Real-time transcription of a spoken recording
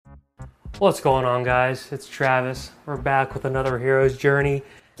What's going on, guys? It's Travis. We're back with another hero's journey,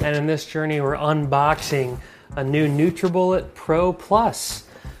 and in this journey we're unboxing a new NutriBullet Pro Plus.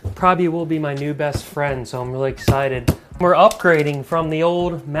 Probably will be my new best friend, so I'm really excited. We're upgrading from the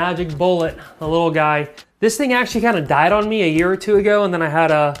old Magic Bullet, the little guy. This thing actually kind of died on me a year or two ago, and then I had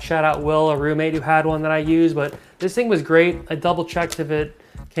a, shout out Will, a roommate who had one that I used, but this thing was great. I double checked if it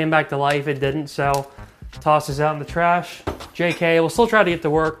came back to life. It didn't, so toss this out in the trash. JK, we'll still try to get to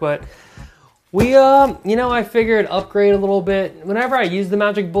work, but we, I figured upgrade a little bit. Whenever I used the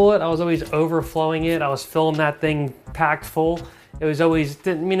Magic Bullet, I was always overflowing it. I was filling that thing packed full. It was always,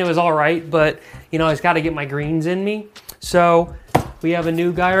 it was all right, but, I just got to get my greens in me. So we have a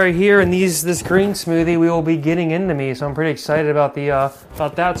new guy right here, and this green smoothie we will be getting into me. So I'm pretty excited about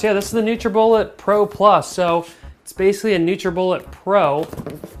about that. So yeah, this is the NutriBullet Pro Plus. So it's basically a NutriBullet Pro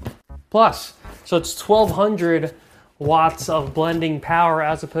Plus. So it's 1200 watts of blending power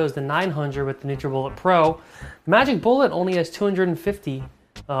as opposed to 900 with the NutriBullet Pro. The Magic Bullet only has 250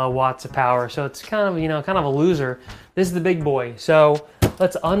 watts of power, so it's kind of a loser. This is the big boy. So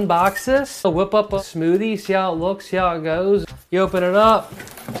let's unbox this. Whip up a smoothie, see how it looks, see how it goes. You open it up.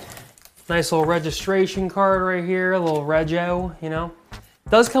 Nice little registration card right here, a little rego, It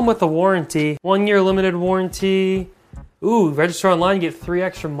does come with a warranty, 1 year limited warranty. Ooh, register online, you get 3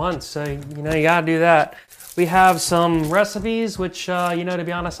 extra months, so you gotta do that. We have some recipes, which, to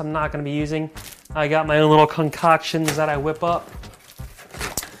be honest, I'm not going to be using. I got my own little concoctions that I whip up.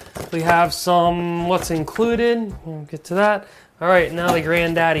 We have some what's included. We'll get to that. All right, now the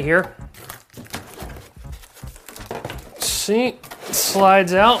granddaddy here. See,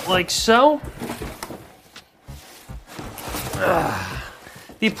 slides out like so.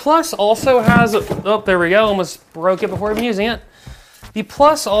 The Plus also has, oh, there we go, almost broke it before even using it. The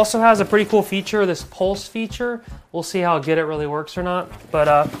Plus also has a pretty cool feature, this pulse feature. We'll see how good it really works or not.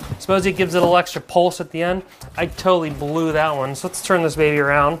 But suppose it gives it a little extra pulse at the end. I totally blew that one. So let's turn this baby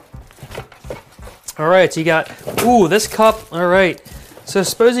around. All right, so you got, ooh, this cup. All right. So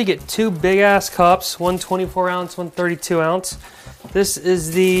suppose you get 2 big ass cups, one 24 ounce, one 32 ounce. This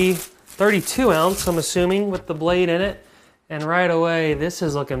is the 32 ounce, I'm assuming, with the blade in it. And right away, this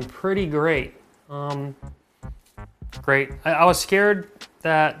is looking pretty great. Great. I was scared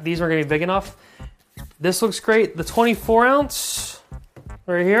that these weren't going to be big enough. This looks great. The 24 ounce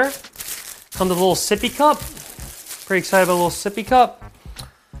right here comes with a little sippy cup. Pretty excited about a little sippy cup.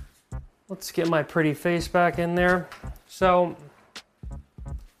 Let's get my pretty face back in there. So,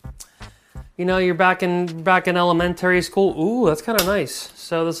 you're back in elementary school. Ooh, that's kind of nice.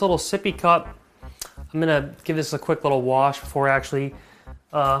 So this little sippy cup, I'm going to give this a quick little wash before I actually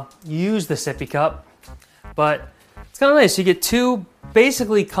use the sippy cup. But it's kind of nice. You get 2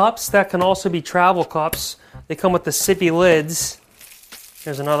 basically cups that can also be travel cups. They come with the sippy lids.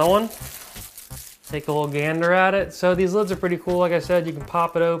 Here's another one. Take a little gander at it. So these lids are pretty cool. Like I said, you can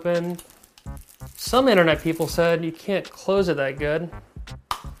pop it open. Some internet people said you can't close it that good.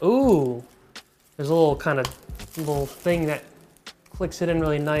 Ooh, there's a little little thing that clicks it in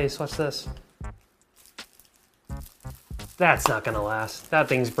really nice. Watch this. That's not gonna last. That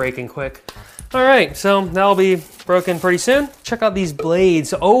thing's breaking quick. All right, so that'll be broken pretty soon. Check out these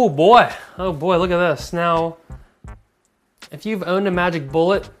blades. Oh boy, look at this. Now, if you've owned a Magic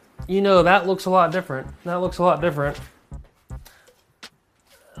Bullet, that looks a lot different.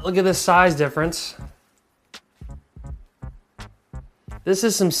 Look at this size difference. This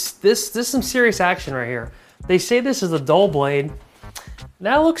is some serious action right here. They say this is a dull blade.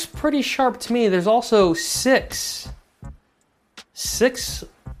 That looks pretty sharp to me. There's also six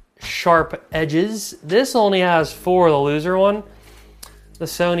sharp edges. This only has 4, the loser one. The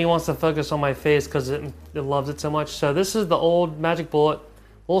Sony wants to focus on my face because it loves it so much. So this is the old Magic Bullet,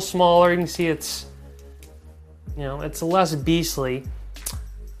 a little smaller. You can see it's less beastly.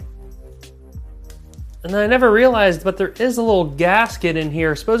 And I never realized, but there is a little gasket in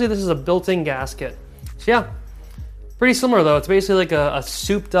here. Supposedly this is a built-in gasket. So yeah, pretty similar though. It's basically like a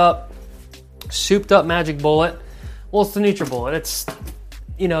souped up Magic Bullet. Well, it's the NutriBullet. It's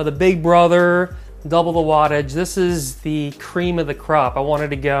the big brother, double the wattage. This is the cream of the crop. I wanted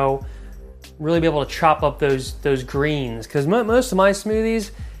to really be able to chop up those greens, because most of my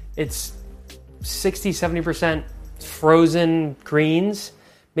smoothies, it's 60-70% frozen greens,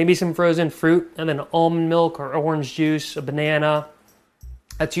 maybe some frozen fruit, and then almond milk or orange juice, a banana.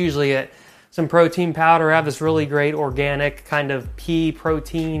 That's usually it. Some protein powder. I have this really great organic kind of pea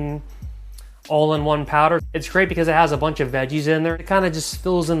protein all-in-one powder. It's great because it has a bunch of veggies in there. It kind of just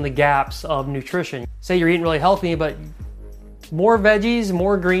fills in the gaps of nutrition. Say you're eating really healthy, but more veggies,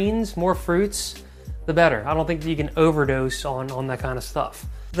 more greens, more fruits, the better. I don't think you can overdose on that kind of stuff.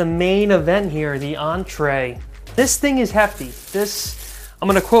 the main event here, the entree. This thing is hefty. I'm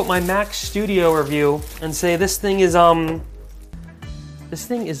gonna quote my Mac Studio review and say this thing is a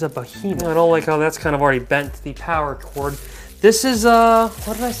behemoth. I don't like how that's kind of already bent the power cord. This is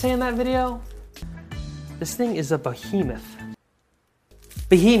what did I say in that video? This thing is a behemoth.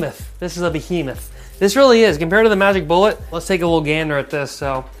 Behemoth. This is a behemoth. This really is. Compared to the Magic Bullet, let's take a little gander at this.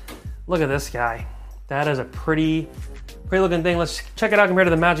 So, look at this guy. That is a pretty looking thing. Let's check it out compared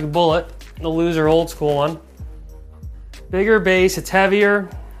to the Magic Bullet, the loser old school one. Bigger base, it's heavier.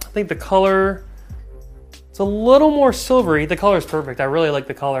 I think the color, it's a little more silvery. The color is perfect. I really like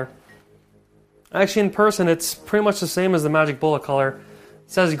the color. Actually, in person, it's pretty much the same as the Magic Bullet color.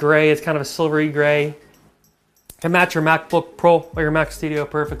 It says gray. It's kind of a silvery gray. Can match your MacBook Pro or your Mac Studio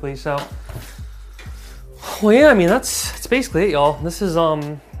perfectly. So, well, yeah. I mean, that's basically it, y'all. This is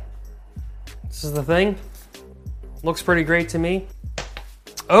the thing. Looks pretty great to me.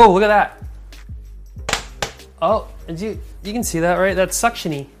 Oh, look at that. Oh, you can see that, right? That's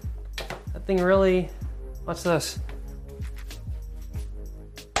suction-y. That thing really. Watch this.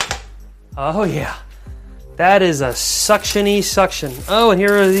 Oh yeah, that is a suction-y suction. Oh, and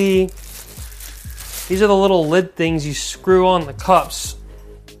here are these are the little lid things you screw on the cups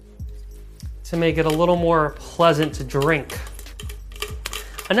to make it a little more pleasant to drink.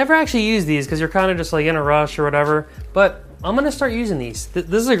 I never actually use these because you're kind of just like in a rush or whatever, but I'm gonna start using these. This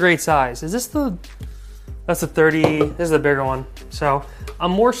is a great size. That's the 30, this is the bigger one. So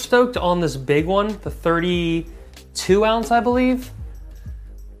I'm more stoked on this big one, the 32 ounce, I believe.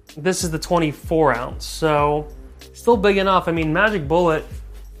 This is the 24 ounce, so still big enough. I mean, Magic Bullet,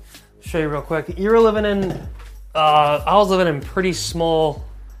 I'll show you real quick. You were living in, I was living in pretty small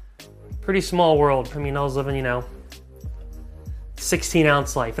world. I mean, I was living, 16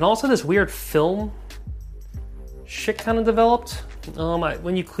 ounce life. And also this weird film shit kind of developed.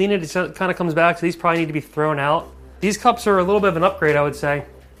 When you clean it, it kind of comes back, so these probably need to be thrown out. These cups are a little bit of an upgrade, I would say.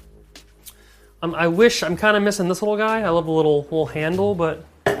 I wish, I'm kind of missing this little guy. I love the little handle, but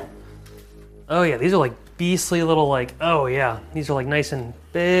oh yeah, these are like beastly little oh yeah, these are like nice and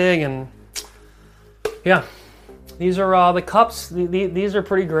big, and yeah, these are the cups. These are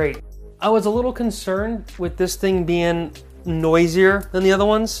pretty great. I was a little concerned with this thing being noisier than the other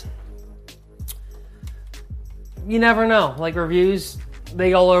ones. You never know. Like reviews,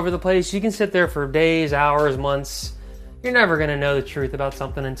 they all over the place. You can sit there for days, hours, months. You're never gonna know the truth about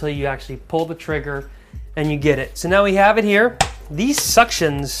something until you actually pull the trigger and you get it. So now we have it here. These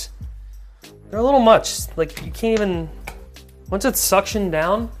suctions, they're a little much. Like you can't even, once it's suctioned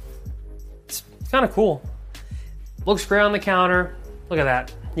down, it's kind of cool. Looks great on the counter. Look at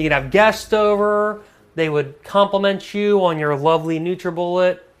that. You could have guests over. They would compliment you on your lovely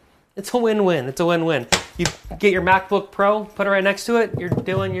NutriBullet. It's a win-win. It's a win-win. You get your MacBook Pro, put it right next to it. You're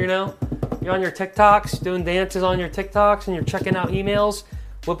doing, you're on your TikToks, doing dances on your TikToks, and you're checking out emails,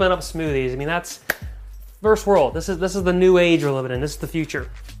 whipping up smoothies. I mean, that's first world. This is the new age we're living in. This is the future.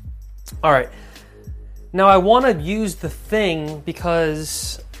 All right. Now I want to use the thing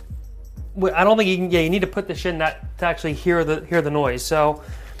because I don't think you can. Yeah, you need to put this in that to actually hear the noise. So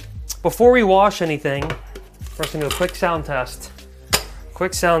before we wash anything, we're just gonna do a quick sound test.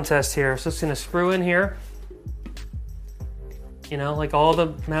 Quick sound test here. So it's gonna screw in here. Like all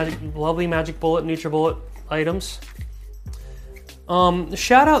the lovely Magic Bullet, NutriBullet items.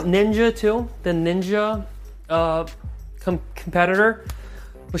 Shout out Ninja too, the Ninja competitor.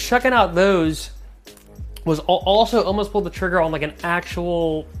 Was checking out those. Was also almost pulled the trigger on like an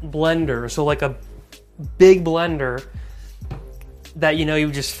actual blender. So like a big blender that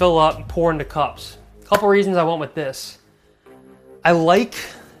you just fill up and pour into cups. A couple reasons I went with this. I like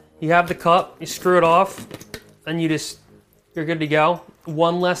you have the cup, you screw it off, and you're good to go.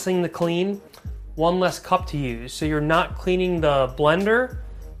 One less thing to clean, one less cup to use. So you're not cleaning the blender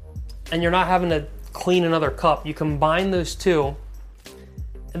and you're not having to clean another cup. You combine those two,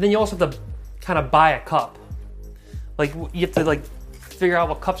 and then you also have to kind of buy a cup. Like you have to figure out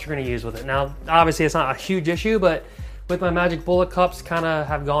what cups you're going to use with it. Now, obviously it's not a huge issue, but with my Magic Bullet cups kind of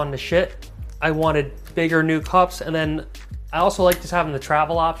have gone to shit. I wanted bigger new cups, and then I also like just having the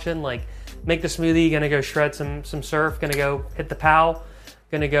travel option, like make the smoothie, gonna go shred some surf, gonna go hit the POW,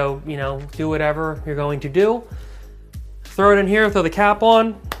 gonna go, do whatever you're going to do. Throw it in here, throw the cap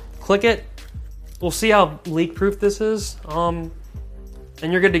on, click it. We'll see how leak proof this is, and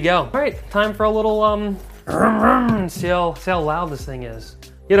you're good to go. All right, time for a little, see how loud this thing is.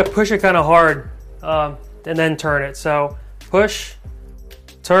 You gotta push it kind of hard, and then turn it. So push,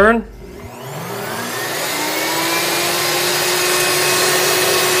 turn.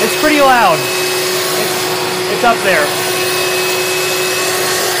 It's pretty loud. It's up there.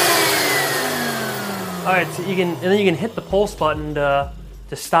 All right, so and then you can hit the pulse button to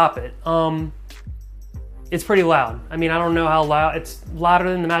stop it. It's pretty loud. I mean, I don't know how loud. It's louder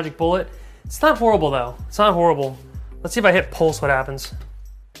than the Magic Bullet. It's not horrible though. It's not horrible. Let's see if I hit pulse, what happens.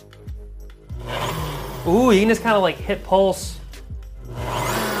 Ooh, you can just kind of like hit pulse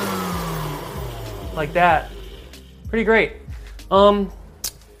like that. Pretty great.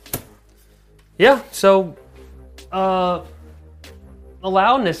 Yeah, so a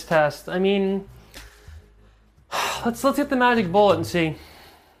loudness test. I mean, let's hit the Magic Bullet and see.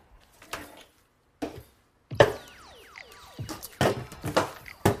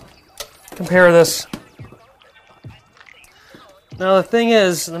 Compare this. Now the thing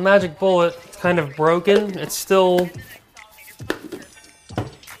is, the Magic Bullet is kind of broken. It's still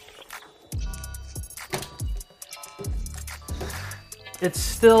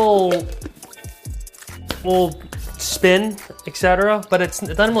will spin, etc. But it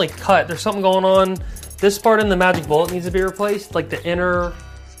doesn't really cut. There's something going on. This part in the Magic Bullet needs to be replaced, like the inner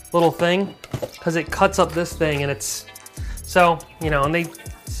little thing, because it cuts up this thing, and it's so, you know, and they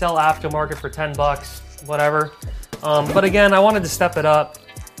sell aftermarket for 10 bucks, whatever. But again, I wanted to step it up.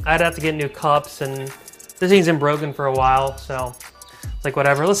 I'd have to get new cups, and this thing's been broken for a while, so like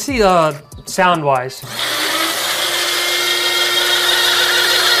whatever. Let's see sound wise.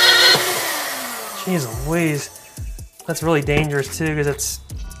 Jeez Louise, that's really dangerous too because it's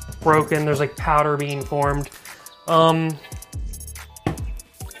broken. There's like powder being formed.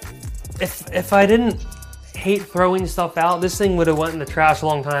 If I didn't hate throwing stuff out, this thing would have went in the trash a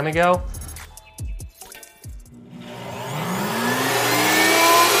long time ago.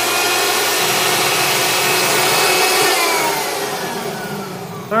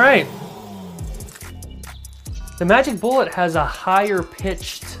 All right. The Magic Bullet has a higher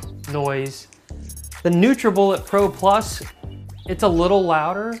pitched noise. The NutriBullet Pro Plus, it's a little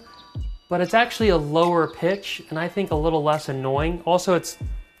louder, but it's actually a lower pitch and I think a little less annoying. Also, it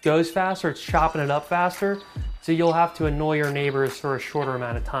goes faster, it's chopping it up faster, so you'll have to annoy your neighbors for a shorter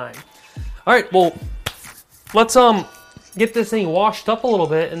amount of time. All right, well, let's get this thing washed up a little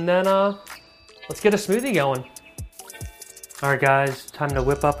bit and then let's get a smoothie going. All right, guys, time to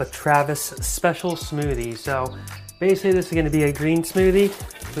whip up a Travis special smoothie. So basically this is gonna be a green smoothie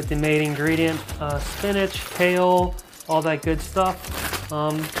with the main ingredient, spinach, kale, all that good stuff.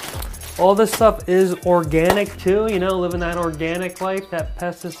 All this stuff is organic too, you know, living that organic life, that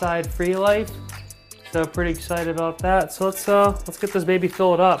pesticide-free life. So pretty excited about that. So let's get this baby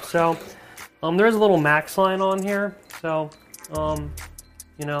filled up. So there's a little max line on here. So,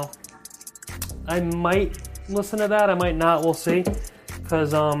 you know, I might listen to that, I might not, we'll see.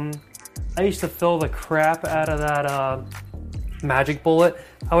 Because I used to fill the crap out of that Magic Bullet.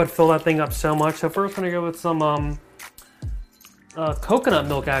 I would fill that thing up so much. So first I'm gonna go with some coconut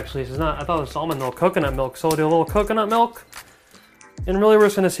milk actually. It's not, I thought it was almond milk, coconut milk. So I'll do a little coconut milk. And really we're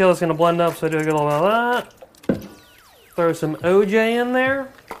just gonna see how it's gonna blend up. So I do a little bit of that. Throw some OJ in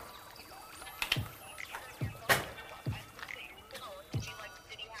there.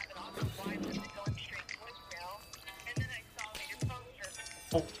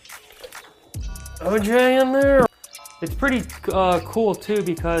 OJ in there. It's pretty cool too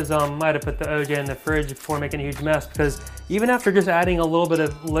because I had to put the OJ in the fridge before making a huge mess, because even after just adding a little bit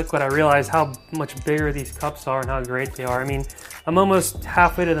of liquid, I realized how much bigger these cups are and how great they are. I mean, I'm almost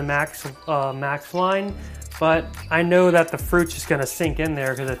halfway to the max line, but I know that the fruit's just gonna sink in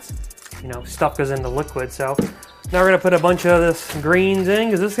there because it's, you know, stuff goes into liquid. So now we're gonna put a bunch of this greens in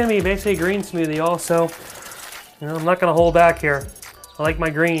because this is gonna be basically a green smoothie also. You know, I'm not gonna hold back here. I like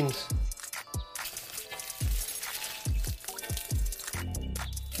my greens.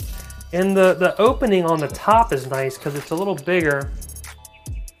 And the opening on the top is nice because it's a little bigger.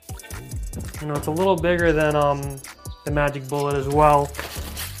 You know, it's a little bigger than the Magic Bullet as well.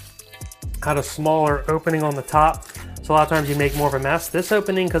 Had a smaller opening on the top, so a lot of times you make more of a mess. This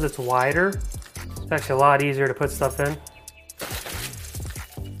opening, because it's wider, it's actually a lot easier to put stuff in.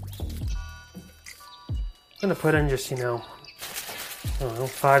 I'm gonna put in just, you know, I don't know,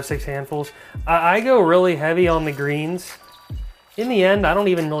 5-6 handfuls. I go really heavy on the greens. In the end, I don't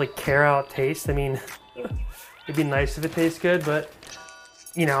even really care how it tastes. I mean, it'd be nice if it tastes good, but,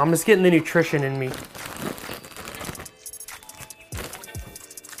 you know, I'm just getting the nutrition in me.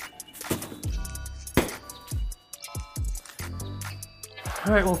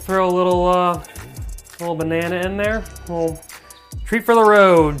 All right, we'll throw a little banana in there. Little treat for the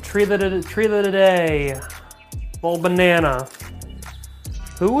road, treat of the day. Little banana.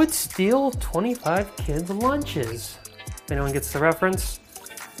 Who would steal 25 kids' lunches? Anyone gets the reference?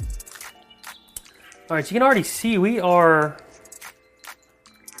 All right, so you can already see we are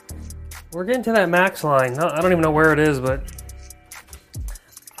we're getting to that max line. I don't even know where it is, but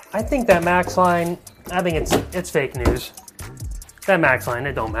I think that max line, I think it's fake news. That max line,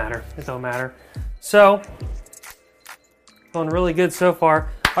 it don't matter. It don't matter. So, going really good so far.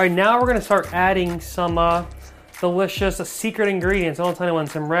 All right, now we're gonna start adding some delicious secret ingredients. I'll tell you one,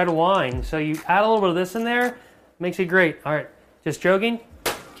 some red wine. So you add a little bit of this in there, makes it great. All right, just joking.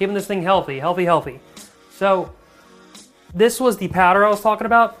 Keeping this thing healthy, healthy, healthy. So, this was the powder I was talking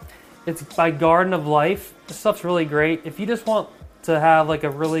about. It's by Garden of Life. This stuff's really great. If you just want to have like a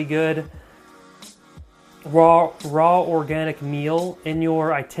really good raw organic meal in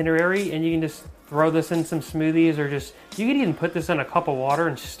your itinerary, and you can just throw this in some smoothies, or just, you could even put this in a cup of water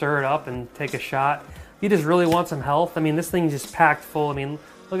and stir it up and take a shot. If you just really want some health, I mean, this thing's just packed full. I mean,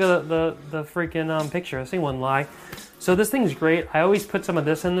 look at the freaking picture. This thing wouldn't lie. So this thing's great. I always put some of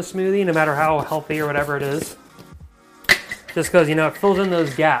this in the smoothie, no matter how healthy or whatever it is. Just because, you know, it fills in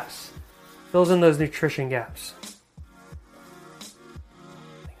those gaps. Fills in those nutrition gaps.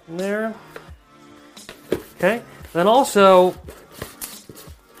 In there. Okay. Then also,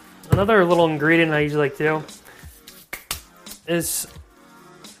 another little ingredient I usually like to do is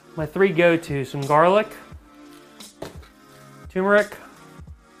my 3 go-to. Some garlic, turmeric,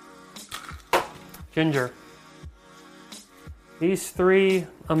 ginger. These 3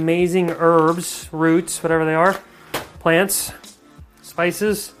 amazing herbs, roots, whatever they are, plants,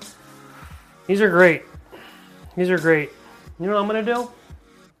 spices. These are great. These are great. You know what I'm going to do?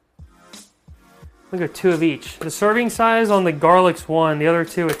 I'm going to go 2 of each. The serving size on the garlic's 1. The other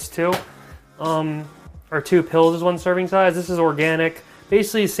 2, it's 2. Or 2 pills is 1 serving size. This is organic.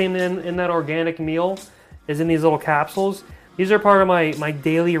 Basically, the same in that organic meal is in these little capsules. These are part of my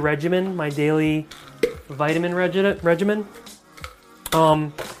daily regimen, my daily vitamin regimen.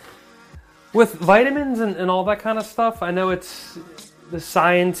 With vitamins and all that kind of stuff, I know the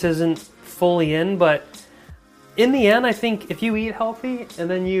science isn't fully in, but in the end, I think if you eat healthy and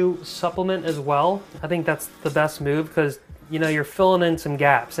then you supplement as well, I think that's the best move, because, you know, you're filling in some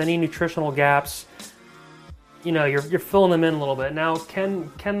gaps, any nutritional gaps. You know, you're filling them in a little bit. Now,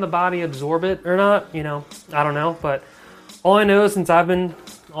 can the body absorb it or not? You know, I don't know, but all I know, since I've been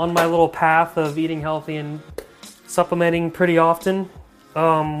on my little path of eating healthy and supplementing pretty often,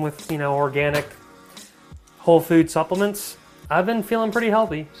 with, you know, organic whole food supplements, I've been feeling pretty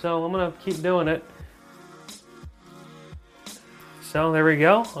healthy, so I'm gonna keep doing it. So there we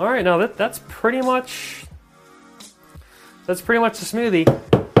go. All right, now that's pretty much the smoothie.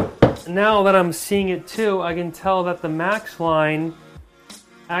 Now that I'm seeing it too, I can tell that the max line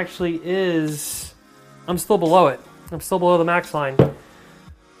actually is, I'm still below it. I'm still below the max line.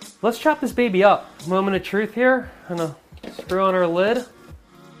 Let's chop this baby up. Moment of truth here. I'm gonna screw on our lid.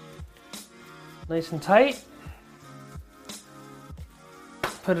 Nice and tight.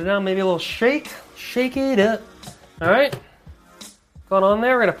 Put it down, maybe a little shake. Shake it up. All right. Going on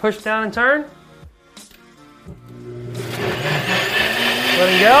there, we're gonna push down and turn. Let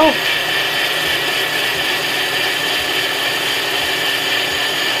it go.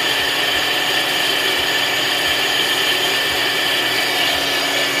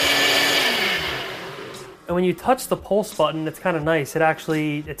 And when you touch the pulse button, it's kind of nice.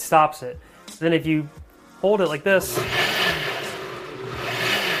 It stops it. Then if you hold it like this,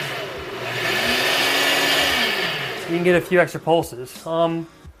 you can get a few extra pulses. That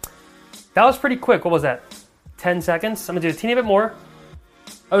was pretty quick. What was that? 10 seconds? I'm gonna do a teeny bit more.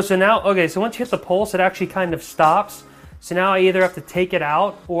 Oh, so now, okay, so once you hit the pulse, it actually kind of stops. So now I either have to take it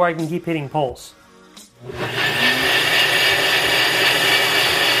out or I can keep hitting pulse.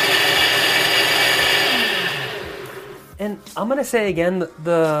 And I'm gonna say again,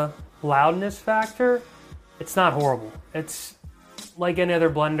 the loudness factor, it's not horrible. It's like any other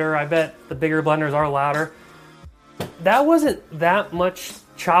blender. I bet the bigger blenders are louder. That wasn't that much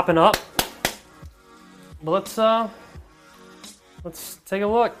chopping up. But let's take a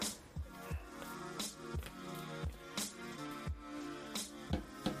look. I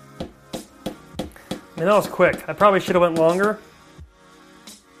mean, that was quick. I probably should have went longer.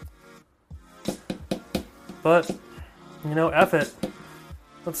 But, you know, F it.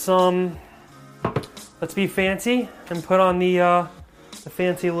 Let's be fancy and put on the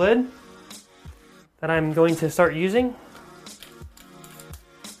fancy lid that I'm going to start using.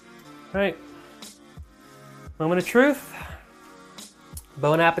 All right. Moment of truth.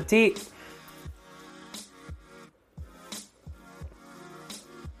 Bon appetit.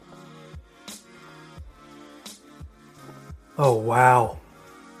 Oh, wow.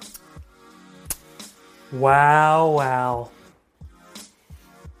 Wow, wow.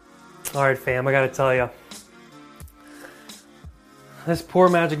 All right, fam, I gotta tell you. This poor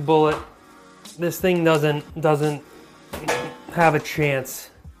magic bullet this thing doesn't have a chance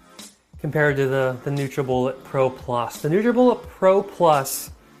compared to the NutriBullet Pro Plus. The NutriBullet Pro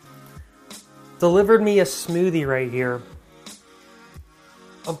Plus delivered me a smoothie right here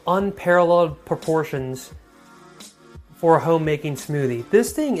of unparalleled proportions for a homemaking smoothie.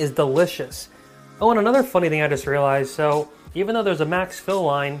 This thing is delicious. Oh, and another funny thing I just realized, so even though there's a max fill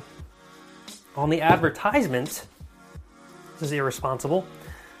line on the advertisement, this is irresponsible,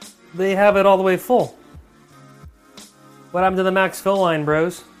 they have it all the way full. What happened to the max fill line,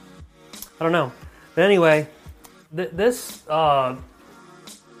 bros? I don't know. But anyway, this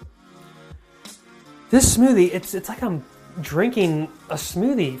smoothie, it's like I'm drinking a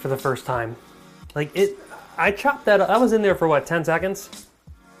smoothie for the first time. Like I chopped that up. I was in there for what, 10 seconds?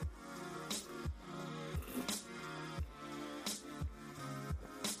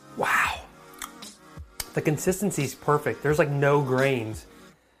 Wow. The consistency's perfect. There's like no grains.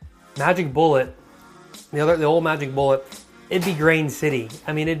 Magic Bullet, the old Magic Bullet, it'd be Grain City.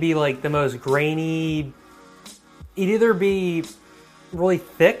 I mean, it'd be like the most grainy. It'd either be really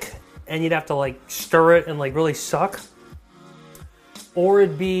thick and you'd have to like stir it and like really suck, or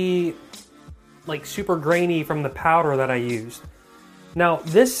it'd be like super grainy from the powder that I used. Now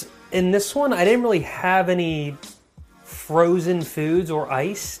in this one, I didn't really have any frozen foods or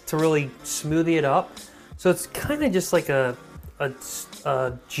ice to really smoothie it up. So it's kind of just like a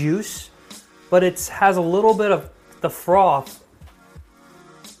juice, but it has a little bit of the froth.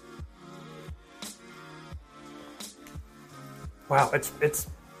 Wow, it's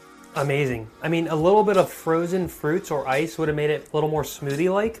amazing. I mean, a little bit of frozen fruits or ice would have made it a little more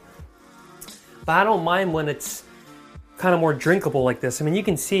smoothie-like. But I don't mind when it's kind of more drinkable like this. I mean, you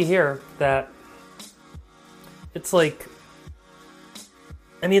can see here that it's like,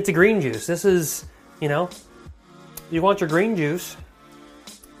 I mean, it's a green juice. This is, you know, you want your green juice,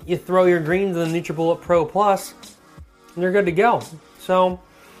 you throw your greens in the NutriBullet Pro Plus, and you're good to go. So,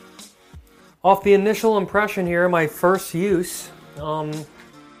 off the initial impression here, my first use, I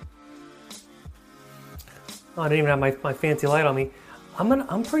didn't even have my fancy light on me.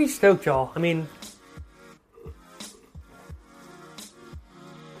 I'm pretty stoked, y'all. I mean,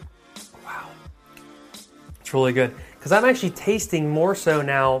 wow, it's really good. Because I'm actually tasting more so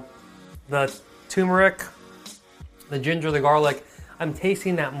now the turmeric, the ginger, the garlic. I'm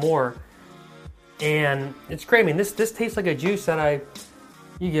tasting that more, and it's great. I mean, this tastes like a juice that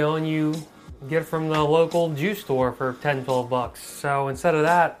you go and you get from the local juice store for 10, 12 bucks. So instead of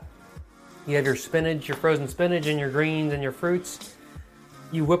that, you have your spinach, your frozen spinach, and your greens and your fruits.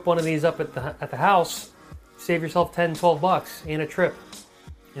 You whip one of these up at the house, save yourself 10, 12 bucks in a trip,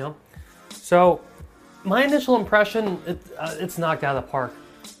 you know? So my initial impression, it's knocked out of the park.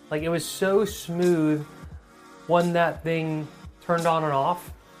 Like, it was so smooth when that thing turned on and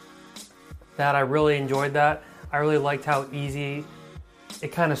off that I really enjoyed that. I really liked how easy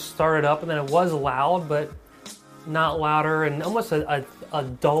it kind of started up, and then it was loud, but not louder, and almost a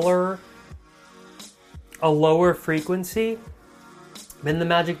duller, a lower frequency than the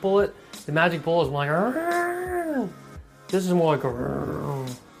Magic Bullet. The Magic Bullet is more like, "Arr!" This is more like a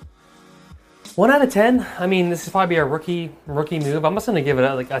 1 out of 10. I mean, this is probably a rookie move. I'm just gonna give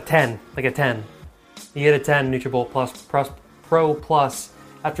it a 10, like a 10. You get a 10 NutriBullet Pro Plus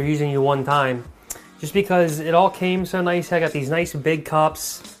after using it one time, just because it all came so nice. I got these nice big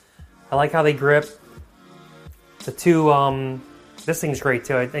cups. I like how they grip. The two, this thing's great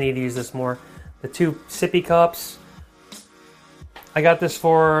too. I need to use this more. The two sippy cups. I got this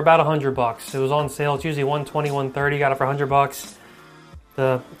for about $100. It was on sale. It's usually $120, $130. Got it for $100.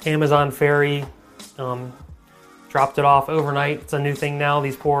 The Amazon Ferry dropped it off overnight. It's a new thing now.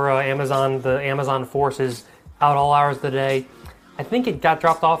 These poor the Amazon Force is out all hours of the day. I think it got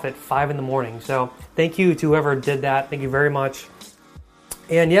dropped off at 5 in the morning. So thank you to whoever did that. Thank you very much.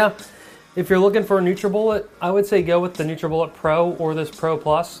 And yeah, if you're looking for a NutriBullet, I would say go with the NutriBullet Pro or this Pro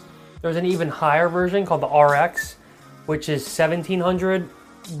Plus. There's an even higher version called the RX, which is 1700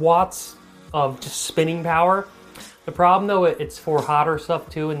 watts of just spinning power. The problem though, it's for hotter stuff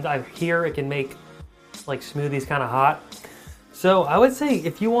too, and I hear it can make like smoothies kind of hot. So I would say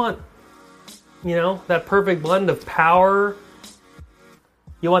if you want, you know, that perfect blend of power,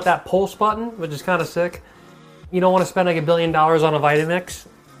 you want that pulse button, which is kind of sick. You don't want to spend like $1 billion on a Vitamix.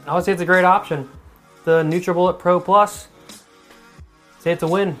 I would say it's a great option. The NutriBullet Pro Plus, say it's a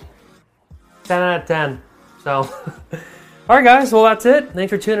win. 10 out of 10. So, all right, guys. Well, that's it. Thanks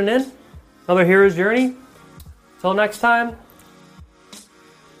for tuning in. Another hero's journey. Till next time.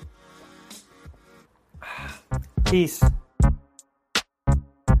 Peace.